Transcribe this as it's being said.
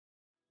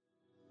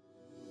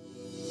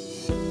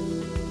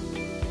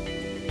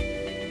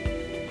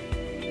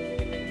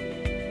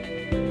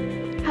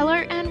Hello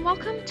and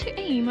welcome to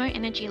AEMO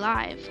Energy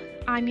Live.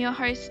 I'm your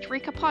host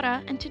Rika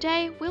Potter, and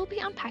today we'll be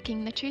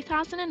unpacking the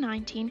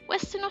 2019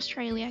 Western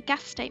Australia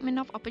Gas Statement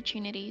of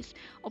Opportunities,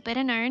 or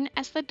better known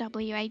as the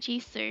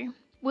GSOO.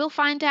 We'll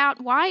find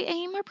out why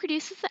AEMO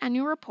produces the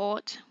annual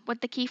report, what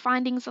the key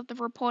findings of the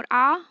report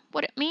are,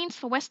 what it means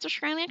for West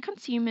Australian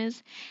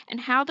consumers, and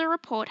how the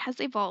report has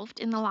evolved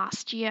in the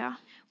last year.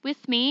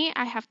 With me,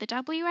 I have the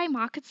WA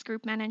Markets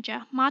Group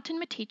Manager,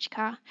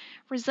 Maticka,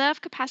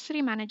 Reserve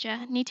Capacity Manager,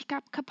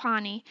 Neetika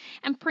Kapani,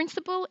 and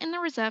Principal in the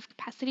Reserve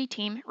Capacity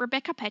Team,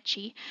 Rebecca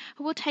Petchey,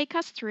 who will take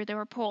us through the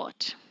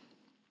report.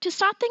 To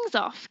start things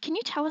off, can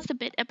you tell us a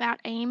bit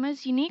about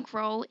AEMO's unique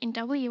role in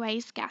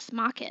WA's gas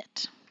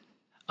market?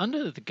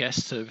 Under the Gas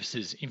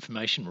Services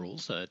Information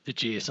Rules, the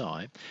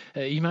GSI,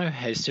 AEMO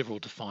has several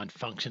defined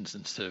functions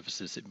and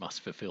services it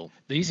must fulfil.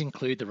 These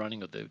include the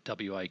running of the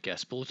WA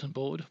Gas Bulletin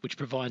Board, which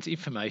provides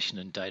information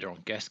and data on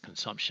gas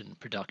consumption,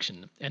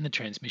 production, and the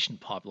transmission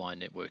pipeline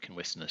network in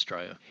Western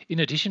Australia.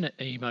 In addition,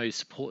 AEMO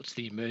supports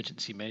the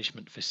Emergency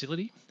Management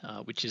Facility,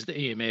 which is the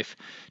EMF,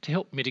 to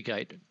help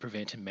mitigate,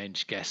 prevent and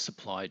manage gas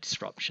supply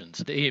disruptions.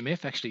 The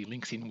EMF actually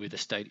links in with the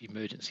State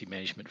Emergency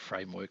Management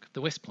Framework,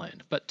 the West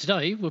Plan. But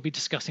today we'll be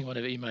discussing one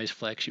of AEMO's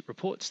flagship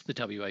reports, the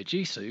WA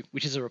GSOO,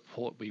 which is a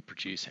report we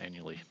produce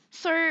annually.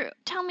 So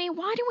tell me,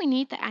 why do we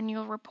need the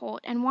annual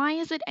report, and why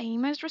is it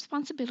AEMO's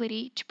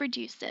responsibility to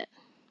produce it?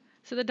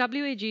 So the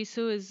WA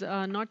GSOO is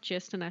not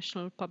just a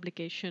national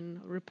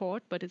publication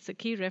report, but it's a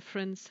key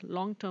reference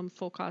long-term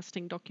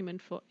forecasting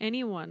document for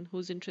anyone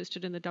who's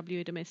interested in the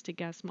WA domestic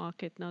gas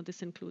market. Now,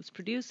 this includes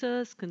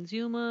producers,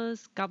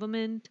 consumers,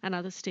 government, and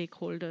other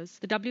stakeholders.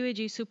 The WA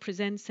GSOO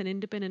presents an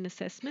independent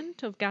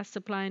assessment of gas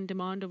supply and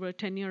demand over a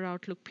 10-year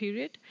outlook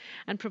period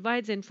and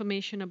provides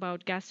information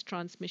about gas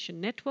transmission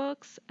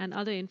networks and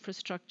other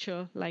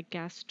infrastructure like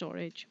gas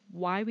storage.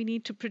 Why we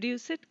need to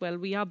produce it? Well,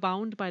 we are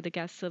bound by the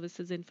Gas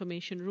Services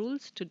Information Rules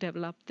to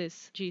develop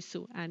this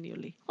GSOO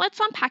annually. Let's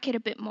unpack it a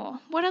bit more.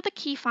 What are the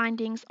key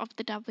findings of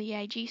the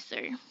WA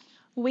GSOO?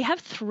 We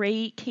have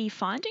three key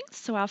findings.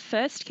 So our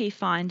first key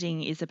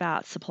finding is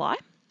about supply.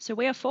 So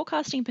we are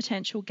forecasting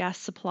potential gas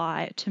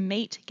supply to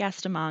meet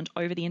gas demand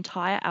over the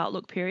entire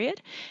outlook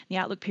period. The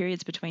outlook period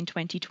is between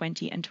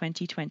 2020 and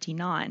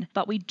 2029.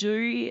 But we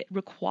do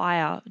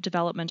require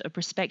development of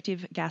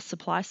prospective gas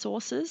supply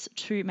sources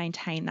to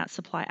maintain that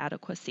supply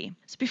adequacy.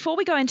 So before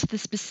we go into the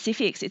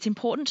specifics, it's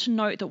important to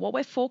note that what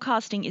we're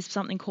forecasting is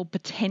something called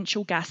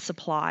potential gas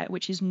supply,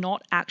 which is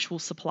not actual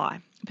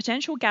supply.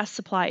 Potential gas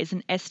supply is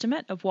an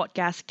estimate of what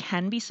gas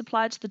can be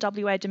supplied to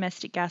the WA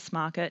domestic gas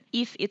market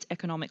if it's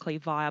economically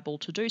viable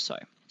to do so.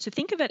 So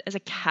think of it as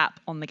a cap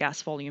on the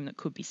gas volume that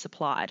could be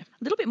supplied.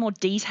 A little bit more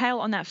detail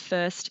on that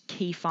first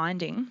key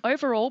finding.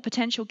 Overall,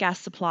 potential gas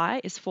supply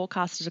is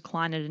forecast to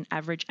decline at an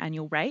average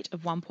annual rate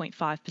of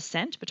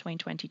 1.5% between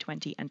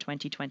 2020 and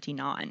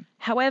 2029.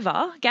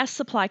 However, gas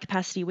supply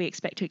capacity we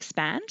expect to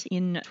expand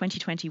in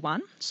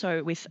 2021.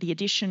 So with the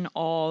addition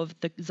of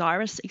the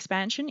Xyris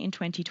expansion in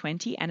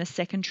 2020 and a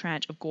second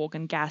tranche of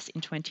Gorgon gas in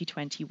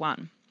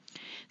 2021.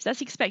 So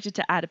that's expected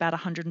to add about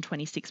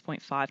 126.5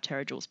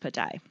 terajoules per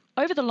day.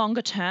 Over the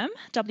longer term,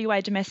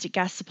 WA domestic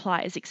gas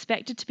supply is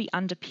expected to be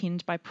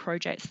underpinned by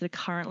projects that are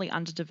currently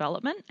under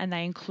development, and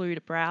they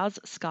include Browse,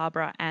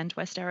 Scarborough and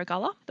West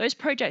Erregulla. Those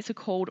projects are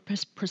called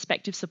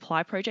prospective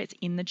supply projects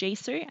in the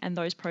GSOO, and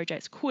those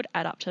projects could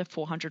add up to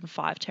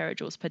 405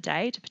 terajoules per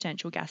day to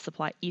potential gas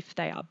supply if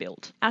they are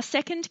built. Our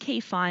second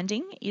key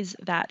finding is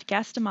that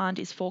gas demand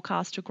is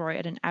forecast to grow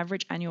at an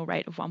average annual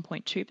rate of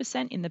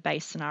 1.2% in the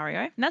base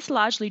scenario, and that's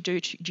largely due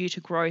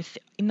to growth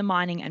in the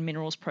mining and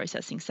minerals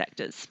processing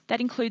sectors.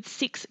 That includes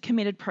 6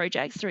 committed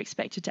projects that are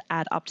expected to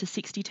add up to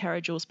 60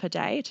 terajoules per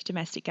day to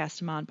domestic gas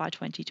demand by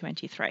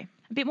 2023.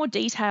 A bit more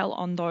detail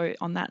on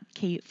that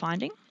key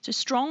finding. So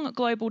strong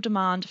global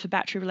demand for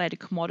battery-related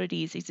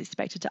commodities is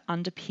expected to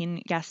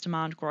underpin gas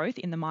demand growth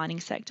in the mining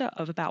sector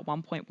of about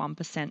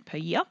 1.1% per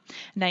year.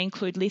 And they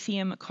include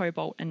lithium,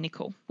 cobalt and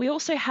nickel. We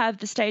also have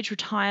the staged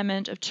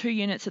retirement of 2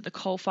 units at the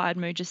coal-fired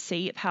Muja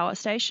C power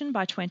station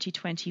by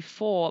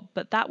 2024,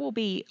 but that will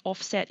be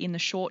offset in the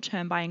short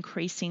term by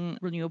increasing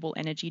renewable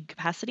energy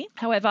capacity.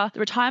 However, the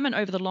retirement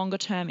over the longer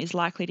term is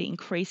likely to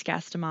increase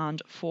gas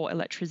demand for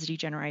electricity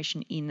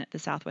generation in the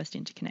Southwest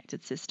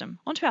interconnected system.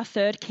 On to our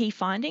third key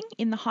finding.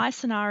 In the high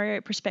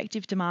scenario,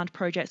 prospective demand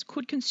projects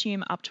could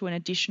consume up to an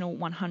additional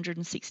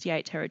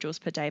 168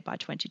 terajoules per day by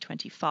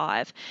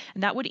 2025,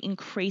 and that would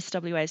increase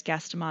WA's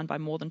gas demand by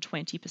more than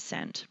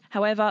 20%.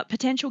 However,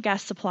 potential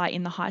gas supply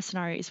in the high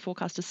scenario is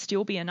forecast to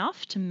still be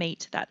enough to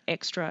meet that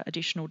extra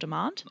additional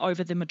demand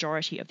over the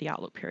majority of the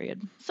outlook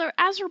period. So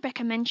as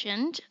Rebecca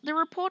mentioned, the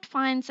report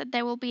finds that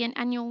there will be an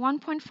annual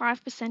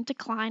 1.5%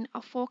 decline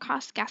of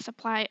forecast gas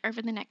supply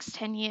over the next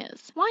 10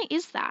 years. Why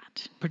is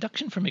that?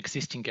 Production from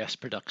existing gas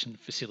production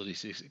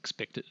facilities is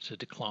expected to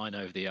decline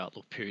over the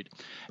outlook period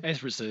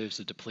as reserves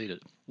are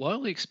depleted.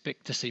 While we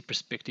expect to see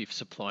prospective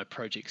supply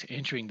projects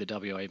entering the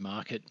WA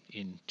market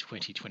in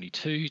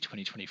 2022,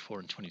 2024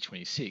 and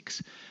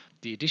 2026,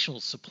 the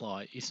additional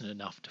supply isn't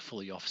enough to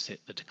fully offset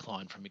the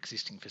decline from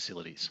existing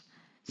facilities.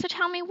 So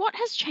tell me, what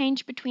has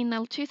changed between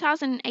the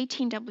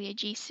 2018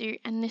 WAGSOO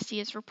and this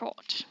year's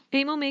report?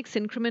 AEMO makes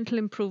incremental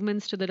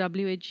improvements to the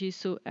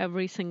WAGSOO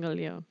every single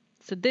year.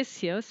 So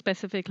this year,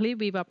 specifically,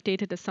 we've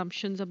updated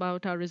assumptions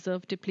about our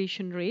reserve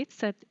depletion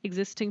rates at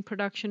existing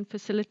production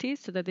facilities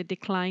so that they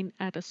decline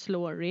at a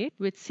slower rate,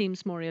 which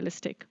seems more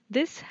realistic.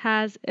 This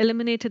has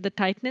eliminated the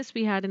tightness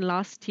we had in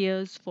last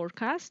year's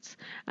forecasts,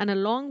 and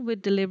along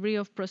with delivery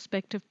of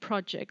prospective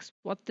projects,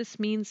 what this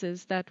means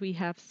is that we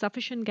have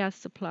sufficient gas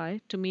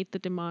supply to meet the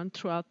demand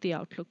throughout the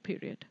outlook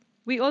period.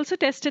 We also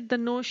tested the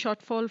no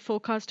shortfall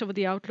forecast over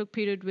the outlook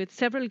period with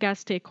several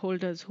gas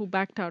stakeholders who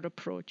backed our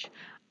approach.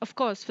 Of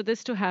course, for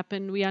this to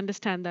happen, we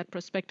understand that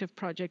prospective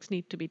projects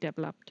need to be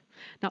developed.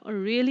 Now, a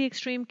really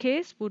extreme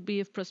case would be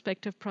if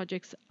prospective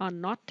projects are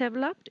not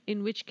developed,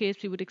 in which case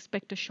we would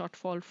expect a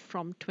shortfall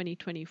from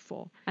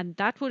 2024. And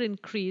that would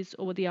increase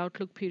over the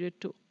outlook period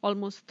to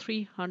almost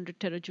 300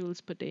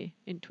 terajoules per day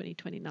in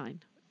 2029.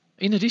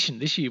 In addition,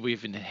 this year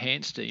we've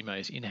enhanced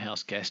AEMO's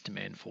in-house gas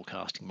demand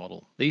forecasting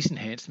model. These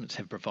enhancements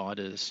have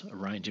provided us a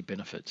range of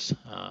benefits.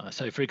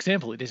 So, for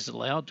example, it has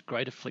allowed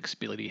greater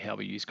flexibility how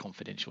we use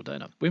confidential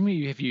data. When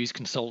we have used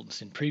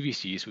consultants in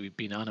previous years, we've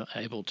been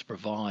unable to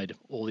provide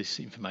all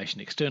this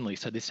information externally,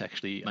 so this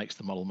actually makes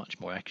the model much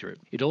more accurate.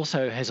 It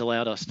also has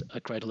allowed us a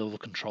greater level of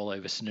control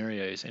over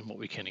scenarios and what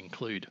we can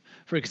include,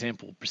 for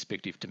example,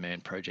 prospective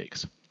demand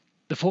projects.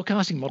 The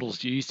forecasting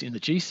models used in the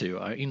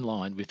GSOO are in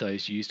line with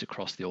those used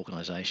across the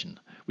organisation,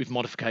 with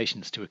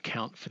modifications to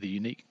account for the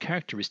unique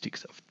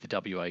characteristics of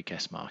the WA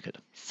gas market.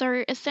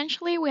 So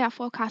essentially, we are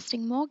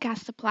forecasting more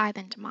gas supply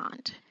than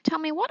demand. Tell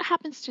me, what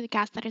happens to the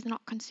gas that is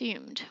not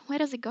consumed? Where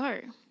does it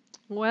go?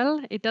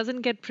 Well, it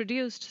doesn't get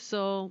produced,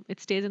 so it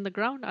stays in the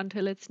ground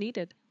until it's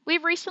needed.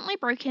 We've recently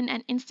broken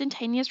an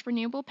instantaneous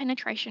renewable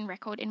penetration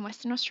record in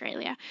Western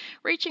Australia,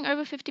 reaching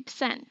over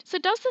 50%. So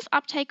does this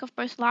uptake of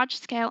both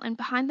large-scale and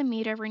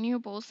behind-the-meter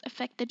renewables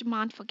affect the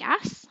demand for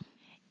gas?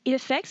 It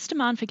affects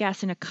demand for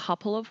gas in a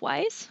couple of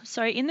ways.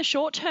 So in the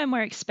short term,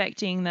 we're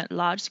expecting that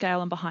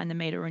large-scale and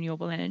behind-the-meter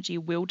renewable energy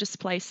will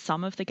displace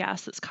some of the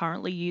gas that's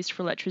currently used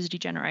for electricity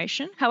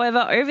generation.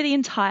 However, over the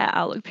entire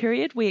outlook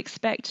period, we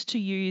expect to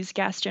use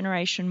gas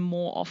generation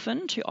more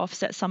often to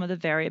offset some of the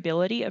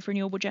variability of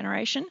renewable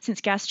generation,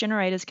 since gas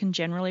generators can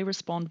generally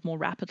respond more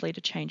rapidly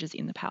to changes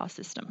in the power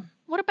system.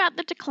 What about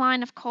the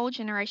decline of coal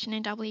generation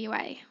in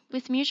WA?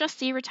 With Muja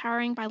C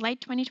retiring by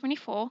late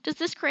 2024, does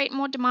this create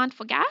more demand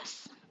for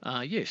gas?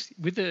 Yes,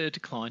 with the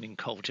decline in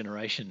coal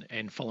generation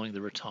and following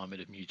the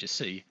retirement of Muja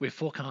C, we're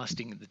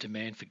forecasting the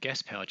demand for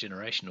gas power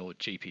generation, or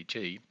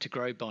GPG, to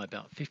grow by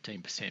about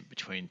 15%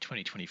 between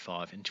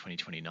 2025 and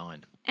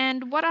 2029.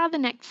 And what are the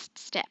next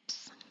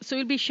steps? So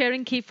we'll be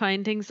sharing key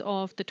findings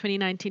of the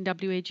 2019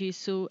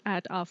 WAGSOO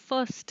at our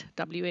first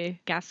WA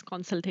Gas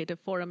Consultative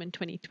Forum in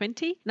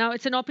 2020. Now,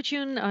 it's an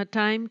opportune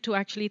time to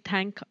actually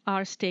thank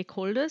our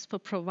stakeholders for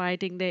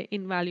providing their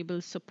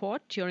invaluable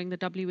support during the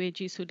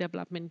WAGSOO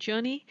development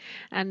journey.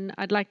 And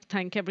I'd like to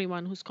thank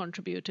everyone who's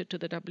contributed to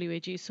the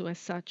WAGSOO as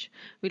such.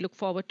 We look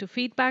forward to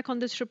feedback on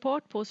this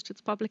report post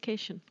its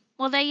publication.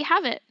 Well, there you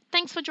have it.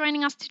 Thanks for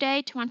joining us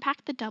today to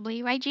unpack the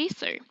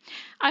WAGSOO.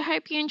 I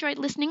hope you enjoyed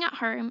listening at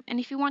home, and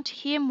if you want to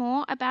hear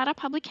more about our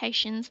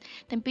publications,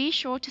 then be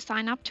sure to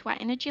sign up to our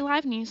Energy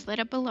Live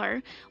newsletter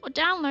below or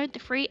download the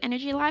free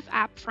Energy Live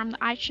app from the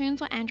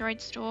iTunes or Android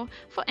store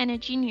for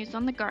energy news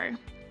on the go.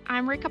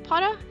 I'm Rebecca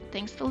Potter.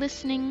 Thanks for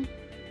listening.